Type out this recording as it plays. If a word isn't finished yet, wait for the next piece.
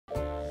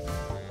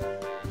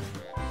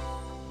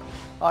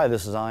Hi,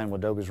 this is Ian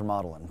with Doby's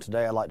Remodeling.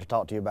 Today I'd like to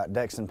talk to you about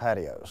decks and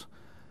patios.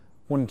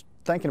 When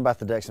thinking about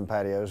the decks and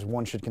patios,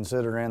 one should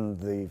consider in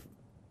the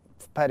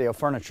patio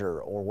furniture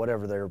or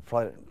whatever they're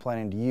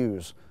planning to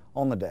use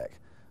on the deck.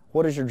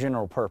 What is your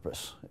general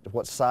purpose?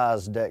 What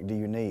size deck do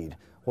you need?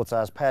 What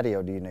size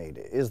patio do you need?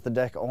 Is the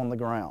deck on the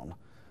ground?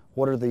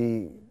 What are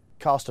the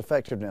cost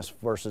effectiveness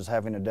versus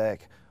having a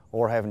deck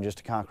or having just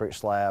a concrete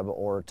slab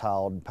or a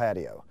tiled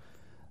patio?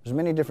 There's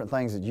many different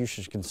things that you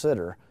should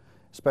consider,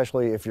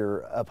 especially if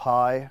you're up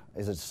high.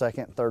 Is it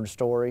second, third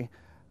story?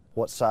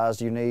 What size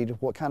do you need?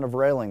 What kind of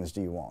railings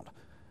do you want?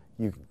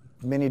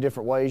 Many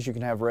different ways you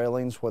can have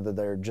railings, whether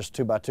they're just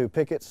 2x2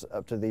 pickets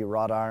up to the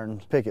wrought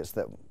iron pickets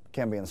that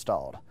can be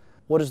installed.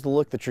 What is the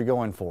look that you're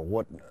going for?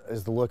 What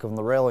is the look of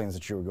the railings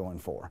that you're going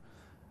for?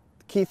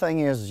 The key thing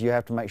is you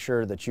have to make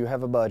sure that you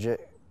have a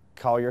budget,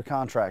 call your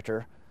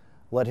contractor,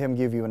 let him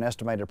give you an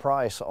estimated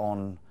price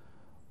on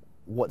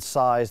what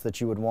size that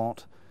you would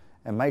want,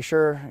 and make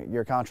sure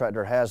your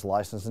contractor has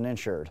licensed and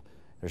insured.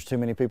 There's too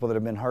many people that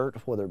have been hurt,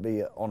 whether it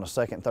be on a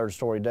second, third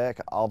story deck,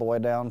 all the way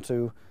down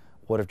to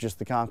what if just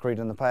the concrete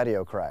in the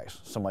patio cracks,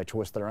 somebody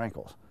twists their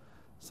ankles,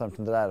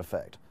 something to that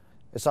effect.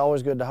 It's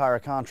always good to hire a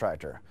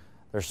contractor.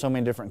 There's so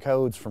many different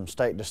codes from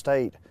state to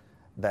state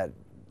that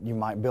you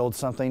might build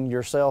something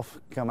yourself,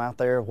 come out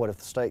there, what if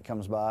the state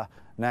comes by?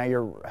 Now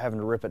you're having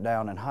to rip it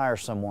down and hire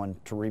someone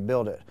to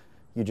rebuild it.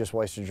 You just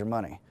wasted your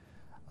money.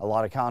 A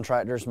lot of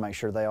contractors make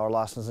sure they are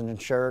licensed and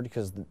insured,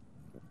 because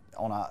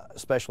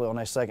especially on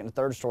a second and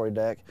third story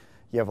deck,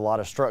 you have a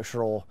lot of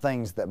structural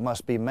things that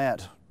must be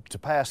met to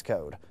pass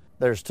code.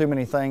 There's too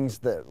many things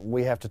that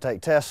we have to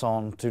take tests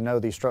on to know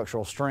the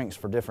structural strengths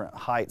for different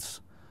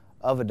heights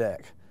of a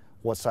deck,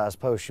 what size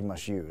posts you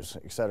must use,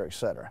 etc.,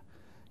 etc.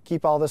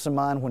 Keep all this in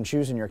mind when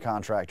choosing your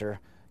contractor,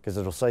 because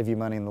it'll save you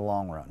money in the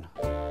long run.